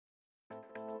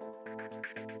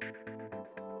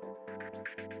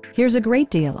Here's a great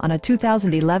deal on a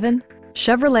 2011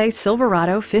 Chevrolet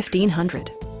Silverado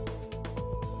 1500.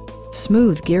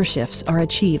 Smooth gear shifts are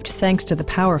achieved thanks to the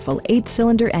powerful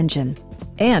 8-cylinder engine.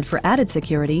 And for added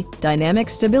security, dynamic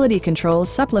stability control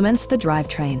supplements the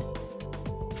drivetrain.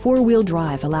 Four-wheel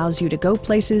drive allows you to go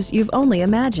places you've only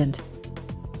imagined.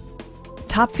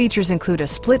 Top features include a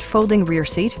split folding rear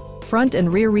seat, front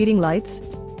and rear reading lights,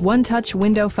 one-touch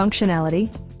window functionality,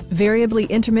 variably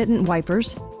intermittent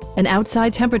wipers, an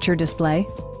outside temperature display,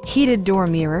 heated door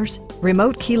mirrors,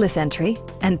 remote keyless entry,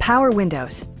 and power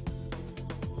windows.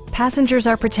 Passengers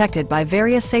are protected by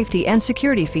various safety and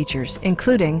security features,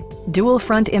 including dual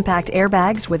front impact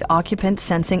airbags with occupant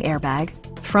sensing airbag,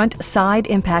 front side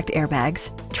impact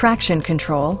airbags, traction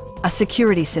control, a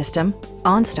security system,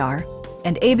 OnStar,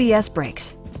 and ABS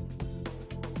brakes.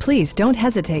 Please don't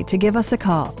hesitate to give us a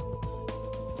call.